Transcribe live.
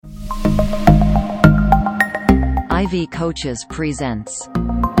Ivy Coaches presents.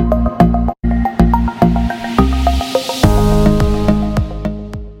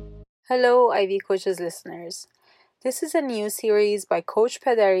 Hello, Ivy Coaches listeners. This is a new series by Coach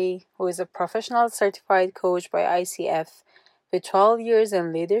Pederi, who is a professional certified coach by ICF with 12 years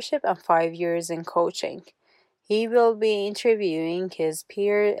in leadership and 5 years in coaching. He will be interviewing his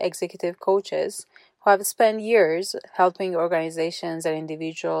peer executive coaches who have spent years helping organizations and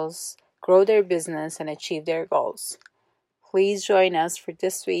individuals grow their business and achieve their goals. Please join us for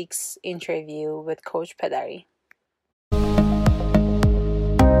this week's interview with Coach Pederi.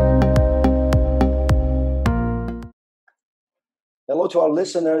 Hello to our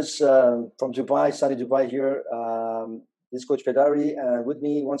listeners from Dubai, sunny Dubai here. This is Coach Pedari, and with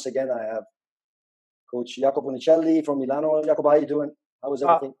me once again I have Coach Jacopo Nicelli from Milano. Jacopo, how are you doing? How is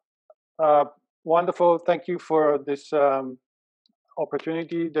everything? Wonderful. Thank you for this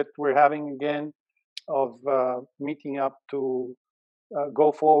opportunity that we're having again of meeting up to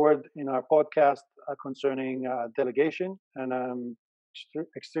go forward in our podcast concerning delegation. And I'm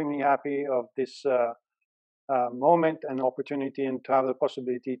extremely happy of this moment and opportunity, and to have the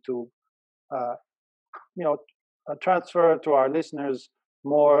possibility to transfer to our listeners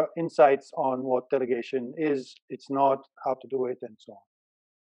more insights on what delegation is, it's not, how to do it, and so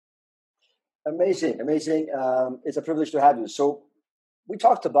on. Amazing. It's a privilege to have you. So we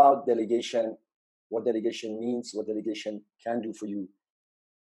talked about delegation, what delegation means, what delegation can do for you.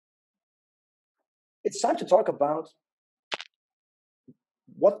 It's time to talk about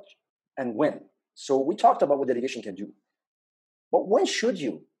what and when. So we talked about what delegation can do, but when should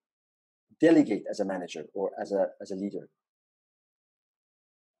you delegate as a manager or as a leader?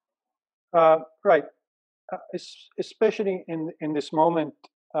 Right. Especially in this moment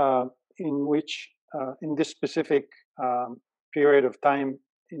in which, in this specific period of time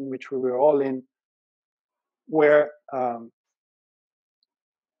in which we were all in, where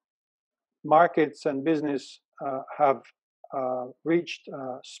markets and business have reached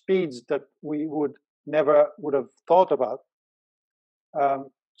speeds that we would have thought about.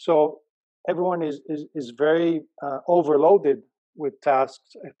 So everyone is very overloaded with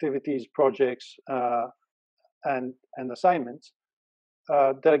tasks, activities, projects, and assignments.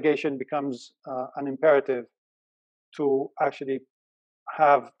 Delegation becomes an imperative to actually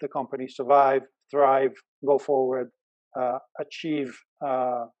have the company survive, thrive, go forward, achieve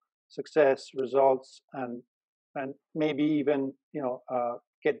success, results, and maybe even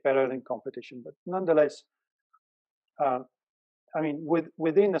get better than competition. But nonetheless,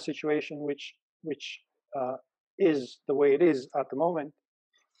 within a situation which is the way it is at the moment,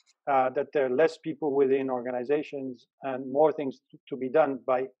 that there are less people within organizations and more things to be done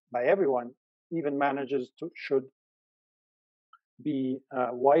by everyone. Even managers should be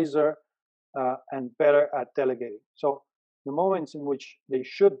wiser and better at delegating. So the moments in which they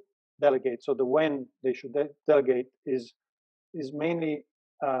should delegate, so the when they should delegate is mainly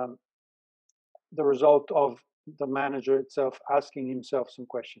the result of the manager itself asking himself some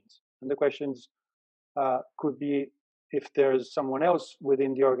questions. And the questions could be if there's someone else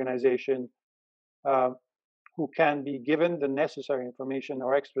within the organization who can be given the necessary information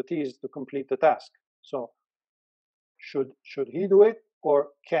or expertise to complete the task. So should he do it, or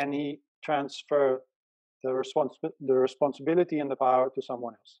can he transfer the responsibility and the power to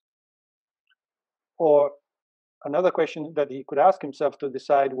someone else? Or another question that he could ask himself to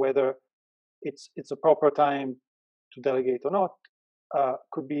decide whether it's a proper time to delegate or not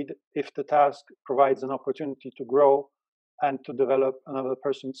could be if the task provides an opportunity to grow and to develop another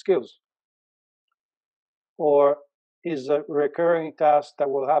person's skills. Or is a recurring task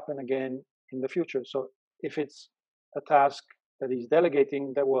that will happen again in the future. So if it's a task that he's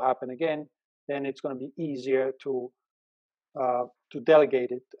delegating that will happen again, then it's going to be easier to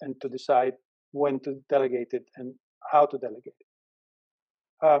delegate it and to decide when to delegate it and how to delegate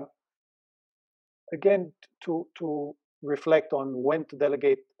it. Again, to reflect on when to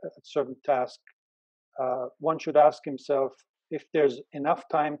delegate a certain task, one should ask himself if there's enough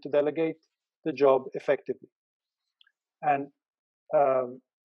time to delegate the job effectively. And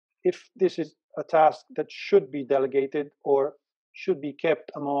if this is a task that should be delegated or should be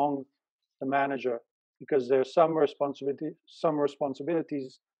kept among the manager, because there's some responsibilities,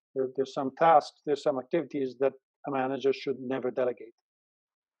 there's some tasks, there's some activities that a manager should never delegate.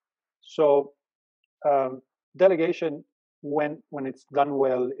 So delegation, when it's done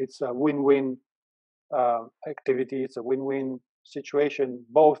well, it's a win-win activity. It's a win-win situation,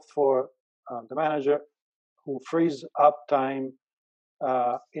 both for the manager, who frees up time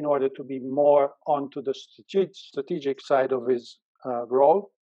in order to be more onto the strategic side of his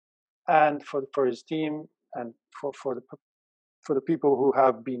role, and for his team, and for the people who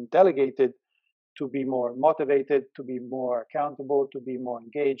have been delegated to be more motivated, to be more accountable, to be more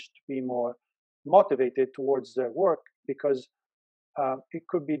engaged, to be more motivated towards their work, because it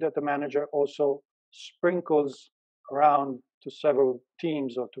could be that the manager also sprinkles around to several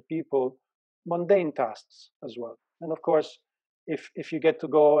teams or to people mundane tasks as well. And of course, if you get to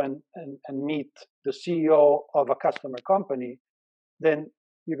go and meet the CEO of a customer company, then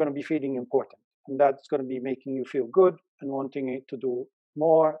you're going to be feeling important. And that's going to be making you feel good and wanting it to do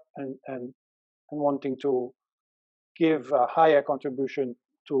more and wanting to give a higher contribution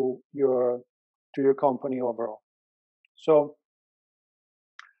to your company overall. So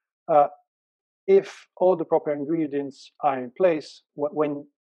if all the proper ingredients are in place,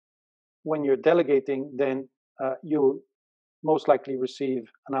 when you're delegating, then you'll most likely receive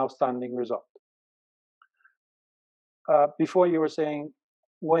an outstanding result. Before you were saying,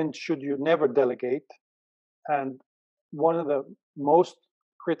 when should you never delegate? And one of the most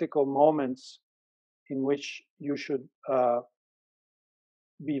critical moments in which you should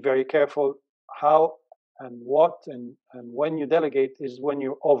be very careful how and what and when you delegate is when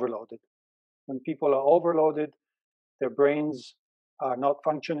you're overloaded. When people are overloaded, their brains are not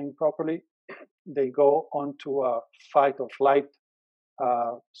functioning properly. They go onto a fight or flight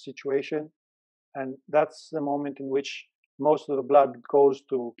situation. And that's the moment in which most of the blood goes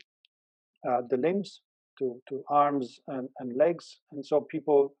to the limbs, to arms and legs. And so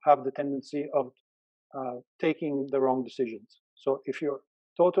people have the tendency of taking the wrong decisions. So if you're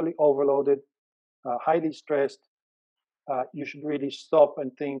totally overloaded, highly stressed, you should really stop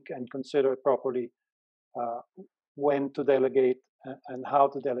and think and consider properly when to delegate and how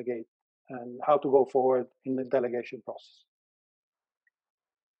to delegate and how to go forward in the delegation process.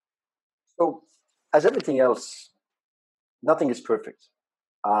 So, as everything else, nothing is perfect.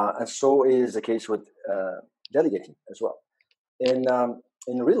 And so is the case with delegating as well. In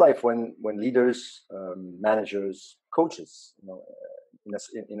real life, when leaders, managers, coaches,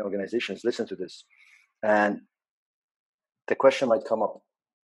 in organizations listen to this, and the question might come up.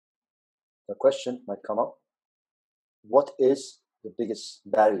 What is the biggest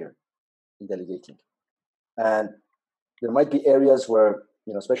barrier in delegating? And there might be areas where,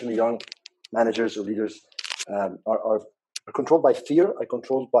 especially young managers or leaders are controlled by fear, are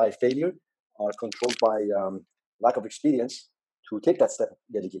controlled by failure, are controlled by lack of experience to take that step of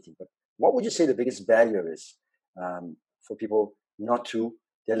delegating. But what would you say the biggest barrier is for people not to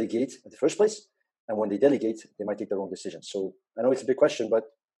delegate in the first place? And when they delegate, they might take the wrong decision. So I know it's a big question, but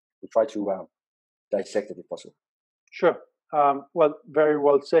we'll try to dissect it if possible. Sure. Well, very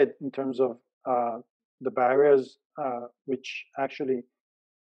well said in terms of the barriers which actually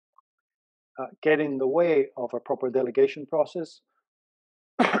get in the way of a proper delegation process.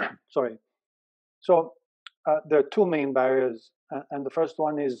 Sorry. So there are two main barriers, and the first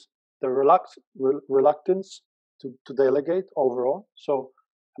one is the reluctance to delegate overall. So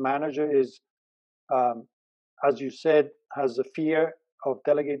a manager is, as you said, has a fear of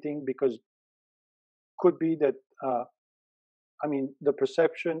delegating because could be that, the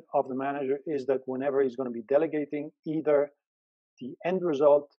perception of the manager is that whenever he's going to be delegating, either the end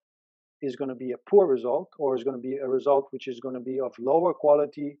result is going to be a poor result or is going to be a result which is going to be of lower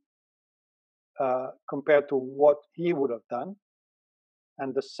quality compared to what he would have done.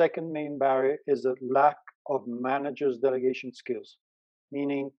 And the second main barrier is the lack of manager's delegation skills,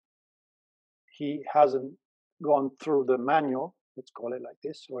 meaning he hasn't gone through the manual, let's call it like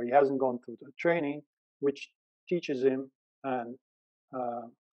this, or he hasn't gone through the training, which teaches him and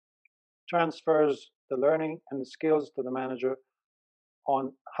transfers the learning and the skills to the manager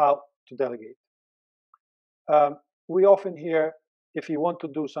on how to delegate. We often hear, if you want to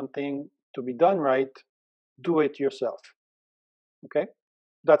do something to be done right, do it yourself. Okay?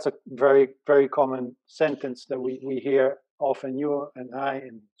 That's a very, very common sentence that we hear often, you and I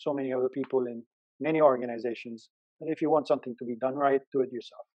and so many other people in many organizations. And if you want something to be done right, do it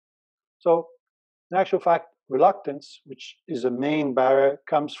yourself. So in actual fact, reluctance, which is a main barrier,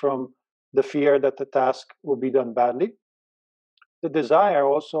 comes from the fear that the task will be done badly. The desire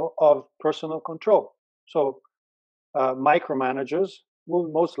also of personal control. So micromanagers will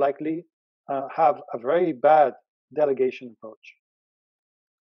most likely have a very bad delegation approach.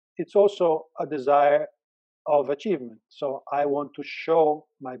 It's also a desire of achievement. So I want to show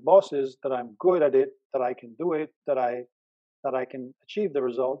my bosses that I'm good at it, that I can do it, that I can achieve the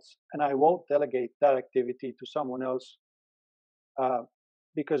results, and I won't delegate that activity to someone else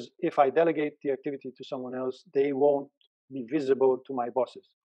because if I delegate the activity to someone else, they won't be visible to my bosses.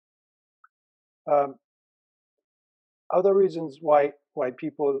 Other reasons why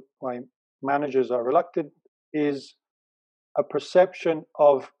managers are reluctant is a perception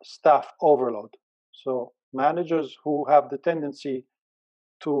of staff overload. So managers who have the tendency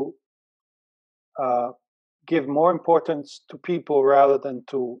to give more importance to people rather than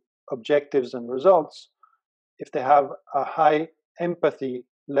to objectives and results, if they have a high empathy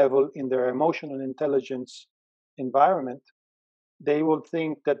level in their emotional intelligence environment, they will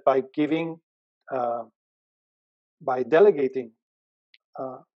think that by delegating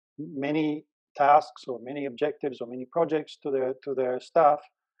many tasks or many objectives or many projects to their staff,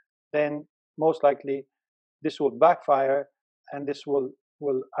 then most likely this will backfire, and this will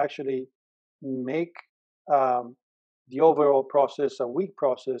actually make the overall process a weak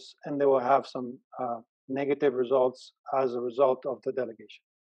process, and they will have some negative results as a result of the delegation.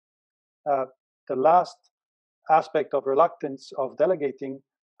 The last aspect of reluctance of delegating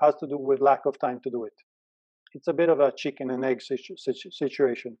has to do with lack of time to do it. It's a bit of a chicken and egg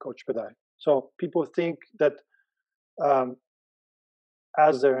situation, Coach Pedari. So people think that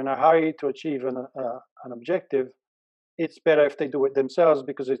as they're in a hurry to achieve an objective, it's better if they do it themselves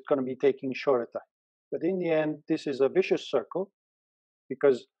because it's going to be taking shorter time. But in the end, this is a vicious circle,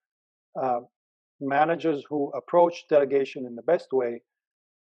 because managers who approach delegation in the best way,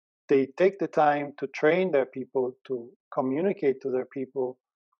 they take the time to train their people, to communicate to their people,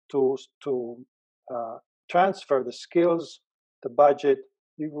 to transfer the skills, the budget,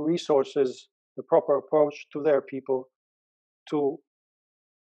 the resources, the proper approach to their people, to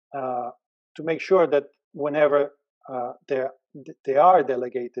make sure that whenever they are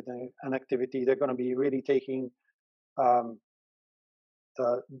delegated an activity, they're going to be really taking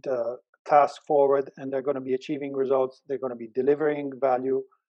the task forward, and they're going to be achieving results. They're going to be delivering value,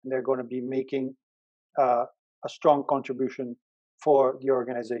 and they're going to be making a strong contribution for the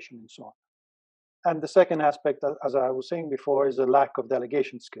organization and so on. And the second aspect, as I was saying before, is a lack of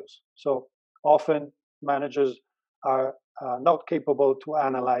delegation skills. So often managers are not capable to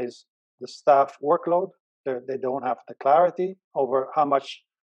analyze the staff workload. They don't have the clarity over how much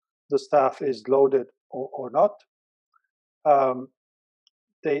the staff is loaded or not.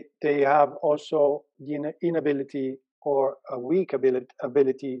 They have also the inability or a weak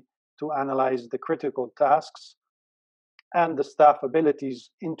ability to analyze the critical tasks and the staff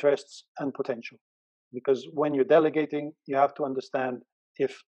abilities, interests, and potential. Because when you're delegating, you have to understand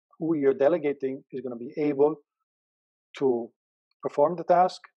if who you're delegating is going to be able to perform the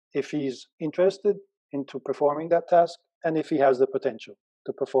task, if he's interested into performing that task, and if he has the potential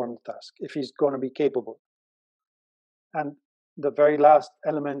to perform the task, if he's going to be capable. And the very last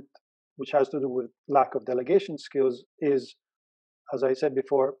element, which has to do with lack of delegation skills, is, as I said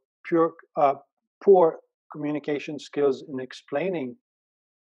before, poor communication skills in explaining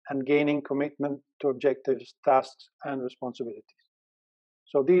and gaining commitment to objectives, tasks, and responsibilities.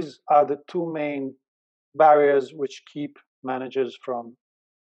 So these are the two main barriers which keep managers from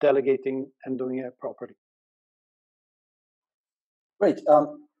delegating and doing it properly. Great.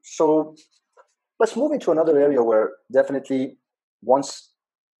 So let's move into another area where definitely once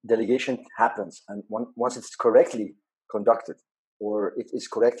delegation happens and once it's correctly conducted, or it is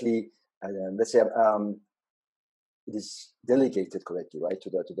correctly, let's say, it is delegated correctly, right, to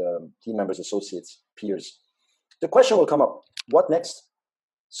the team members, associates, peers, the question will come up: what next?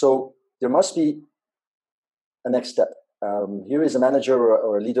 So there must be a next step. Here is a manager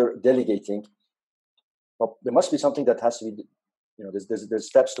or a leader delegating. Well, there must be something that has to be. There's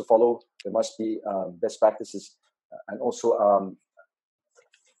steps to follow. There must be best practices, and also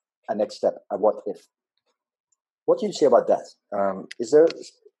a next step. A what if? What do you say about that? Is there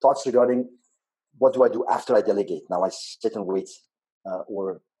thoughts regarding what do I do after I delegate? Now I sit and wait,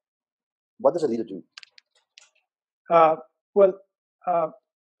 or what does a leader do?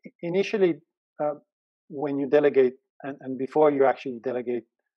 Initially, when you delegate, and before you actually delegate,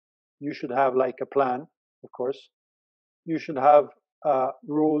 you should have like a plan, of course. You should have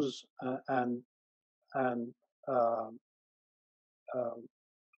rules and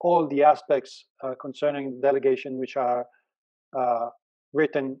all the aspects concerning delegation, which are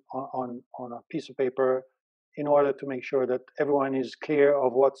written on a piece of paper, in order to make sure that everyone is clear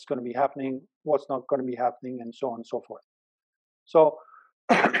of what's going to be happening, what's not going to be happening, and so on and so forth. So,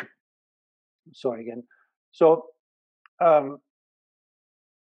 sorry again. So,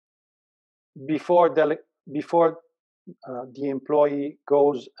 before the employee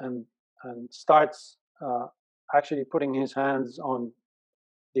goes and starts actually putting his hands on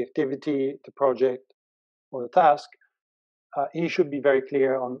the activity, the project, or the task, he should be very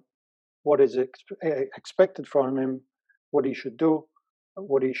clear on what is expected from him, what he should do,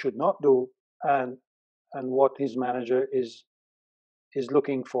 what he should not do, and what his manager is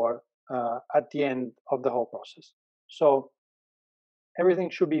looking for at the end of the whole process. So everything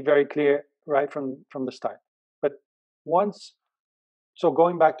should be very clear right from the start. But so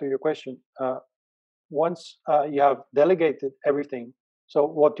going back to your question, once you have delegated everything, so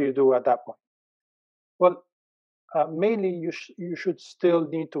what do you do at that point? Well, mainly you should still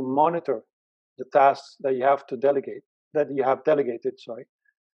need to monitor the tasks that you have delegated,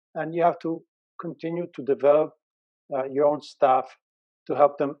 and you have to continue to develop your own staff to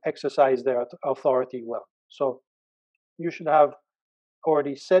help them exercise their authority well. So you should have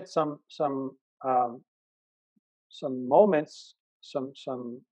already set some moments, some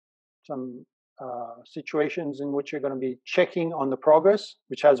situations in which you're going to be checking on the progress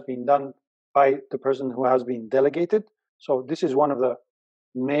which has been done by the person who has been delegated. So this is one of the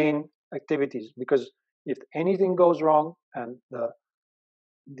main activities, because if anything goes wrong and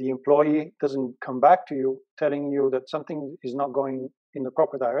the employee doesn't come back to you telling you that something is not going in the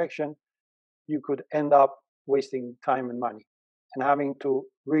proper direction, you could end up wasting time and money and having to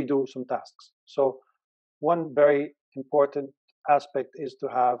redo some tasks. So one very important aspect is to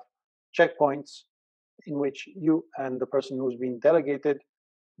have checkpoints in which you and the person who's been delegated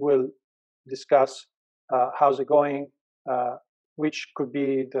will discuss how's it going, which could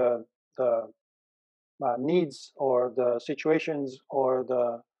be the needs or the situations or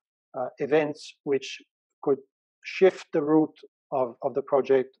the events which could shift the route of the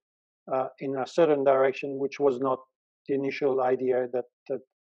project in a certain direction, which was not the initial idea that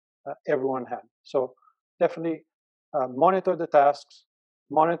everyone had. So definitely monitor the tasks,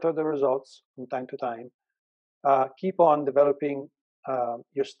 monitor the results from time to time, keep on developing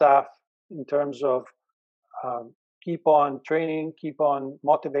your staff in terms of keep on training, keep on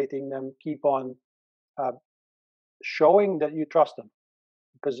motivating them, keep on showing that you trust them.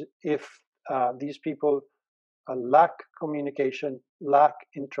 Because if these people lack communication, lack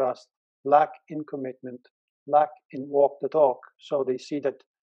in trust, lack in commitment, lack in walk the talk, so they see that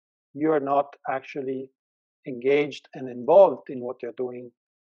you're not actually engaged and involved in what they're doing,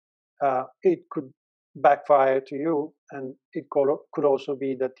 it could backfire to you, and it could also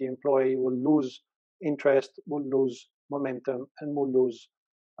be that the employee will lose interest, will lose momentum, and will lose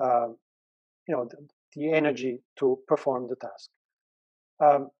the energy to perform the task.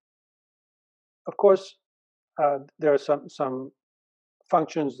 Of course, there are some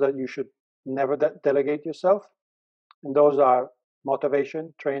functions that you should never delegate yourself, and those are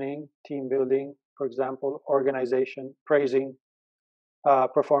motivation, training, team building, for example, organization, praising,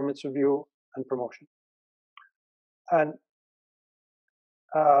 performance review, and promotion. And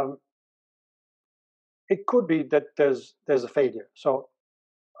it could be that there's a failure. So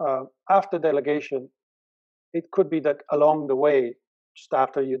after delegation, it could be that along the way, just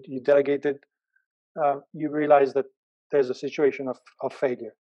after you delegated, you realize that there's a situation of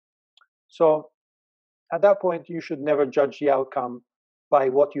failure. So at that point, you should never judge the outcome by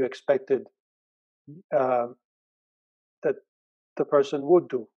what you expected that the person would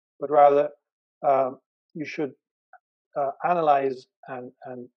do, but rather you should analyze and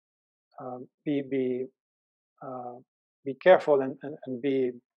be careful and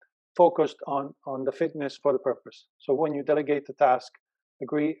be focused on the fitness for the purpose. So when you delegate the task,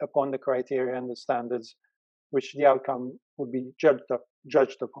 agree upon the criteria and the standards which the outcome would be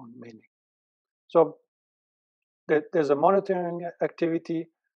judged upon mainly. So there's a monitoring activity,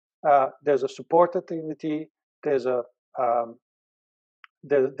 there's a support activity, there's a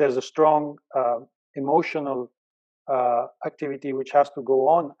strong emotional activity which has to go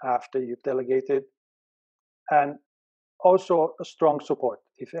on after you've delegated, and also a strong support.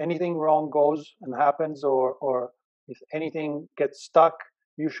 If anything wrong goes and happens, or if anything gets stuck,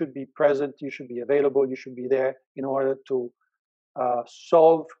 you should be present, you should be available, you should be there in order to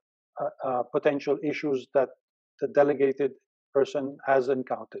solve potential issues that the delegated person has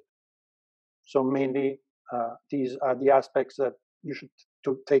encountered. So mainly these are the aspects that you should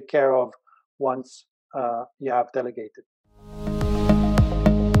take care of once you have delegated.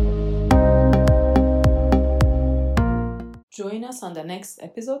 Join us on the next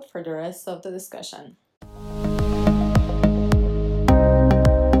episode for the rest of the discussion.